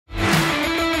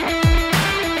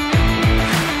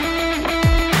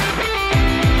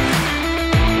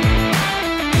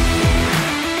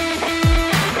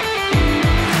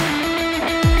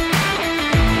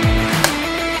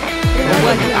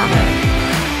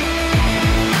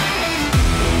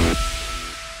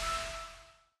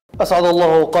أسعد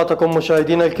الله أوقاتكم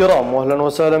مشاهدينا الكرام، وأهلا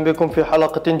وسهلا بكم في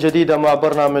حلقة جديدة مع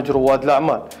برنامج رواد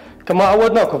الأعمال. كما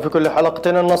عودناكم في كل حلقة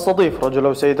أن نستضيف رجل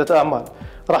أو سيدة أعمال.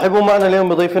 رحبوا معنا اليوم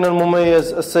بضيفنا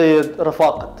المميز السيد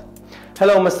رفاقت.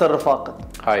 Hello Mr. Rafaqat.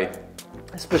 Hi.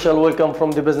 Special welcome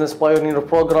from the Business Pioneer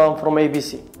program from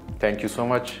ABC. Thank you so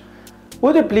much.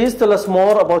 Would you please tell us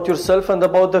more about yourself and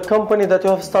about the company that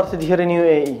you have started here in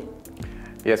UAE?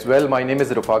 Yes, well, my name is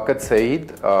Rafaqat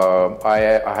Saeed. I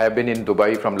have been in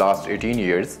Dubai from last 18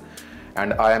 years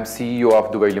and I am CEO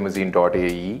of Dubai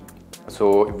Limousine.ae.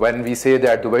 So when we say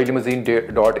that Dubai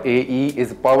Limousine.ae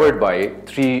is powered by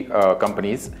three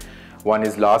companies, one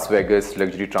is Las Vegas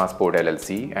Luxury Transport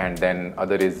LLC, and then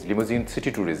other is Limousine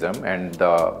City Tourism, and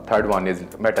the third one is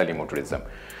Meta Limo Tourism.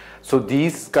 So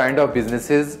these kind of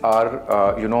businesses are,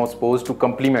 supposed to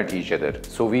complement each other.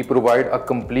 So we provide a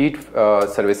complete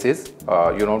services,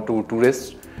 to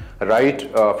tourists, right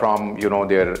from,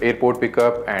 their airport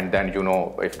pickup, and then,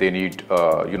 if they need,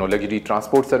 luxury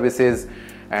transport services,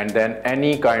 and then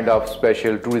any kind of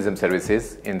special tourism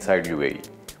services inside UAE.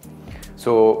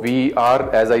 So we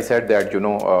are, as I said, that,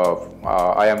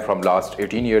 I am from last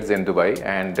 18 years in Dubai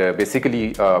and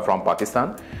basically from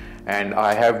Pakistan. And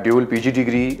I have dual PG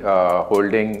degree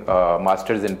holding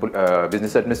Masters in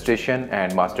Business Administration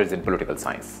and Masters in Political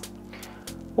Science.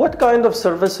 What kind of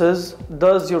services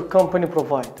does your company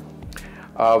provide?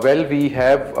 Well, we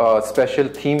have special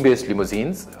theme-based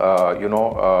limousines,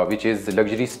 which is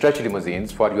luxury stretch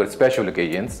limousines for your special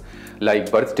occasions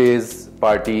like birthdays,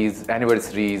 parties,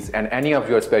 anniversaries, and any of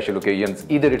your special occasions,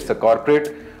 either it's a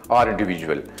corporate or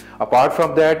individual. Apart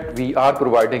from that, we are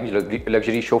providing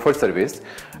luxury chauffeur service,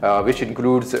 which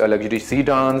includes luxury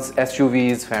sedans,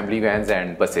 SUVs, family vans,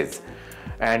 and buses.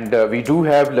 And we do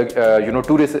have,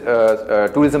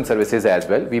 tourism services as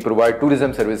well. We provide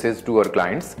tourism services to our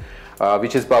clients,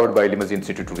 which is powered by Limousine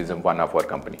City Tourism, one of our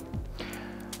company.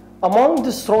 Among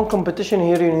the strong competition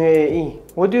here in UAE,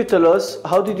 would you tell us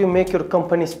how did you make your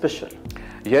company special?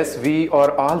 Yes,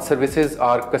 all services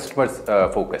are customers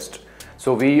focused.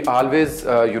 So we always,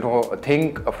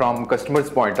 think from customers'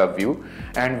 point of view,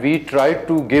 and we try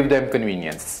to give them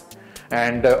convenience.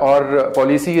 And our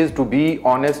policy is to be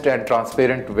honest and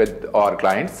transparent with our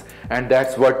clients, and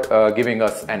that's what giving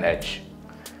us an edge.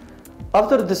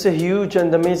 After this huge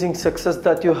and amazing success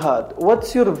that you had,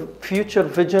 what's your future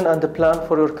vision and the plan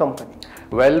for your company?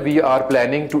 Well, we are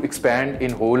planning to expand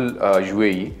in whole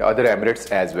UAE, other Emirates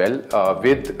as well,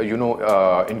 with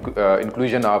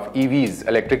inclusion of EVs,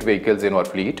 electric vehicles in our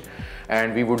fleet,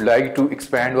 and we would like to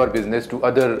expand our business to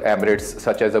other Emirates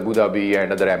such as Abu Dhabi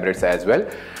and other Emirates as well.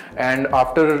 And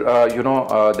after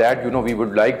that, we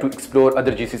would like to explore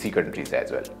other GCC countries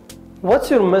as well.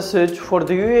 What's your message for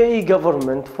the UAE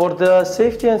government for the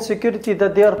safety and security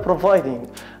that they are providing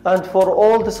and for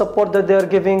all the support that they are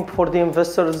giving for the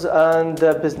investors and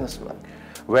the businessmen?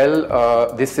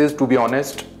 Well, this is, to be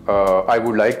honest, I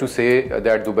would like to say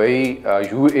that Dubai,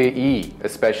 UAE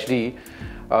especially,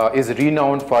 is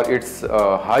renowned for its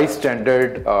high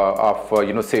standard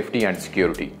of safety and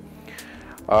security.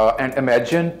 And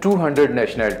imagine 200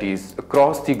 nationalities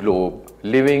across the globe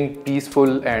living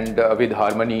peaceful and with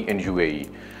harmony in UAE.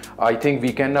 I think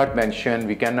we cannot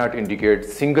indicate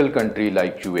single country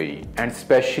like UAE. And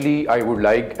especially I would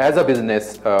like, as a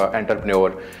business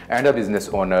entrepreneur and a business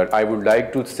owner, I would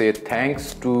like to say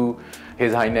thanks to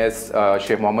His Highness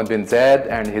Sheikh Mohammed bin Zayed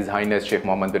and His Highness Sheikh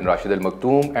Mohammed bin Rashid Al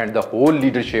Maktoum and the whole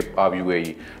leadership of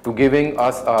UAE to giving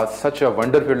us such a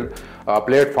wonderful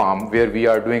platform where we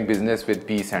are doing business with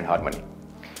peace and harmony.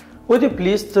 Would you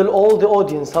please tell all the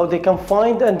audience how they can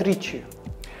find and reach you?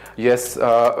 Yes,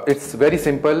 it's very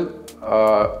simple.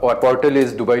 Our portal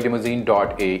is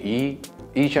DubaiLimousine.ae.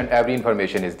 Each and every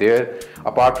information is there.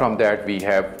 Apart from that, we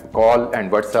have call and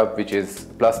WhatsApp, which is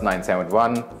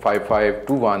 +971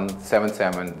 5521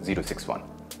 77061.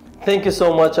 Thank you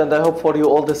so much, and I hope for you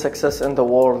all the success in the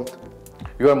world.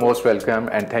 You are most welcome,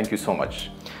 and thank you so much.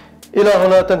 إلى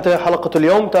هنا تنتهي حلقة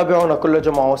اليوم. تابعونا كل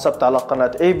جمعة وسبت على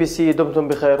قناة ABC. دمتم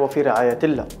بخير وفي رعاية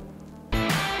الله.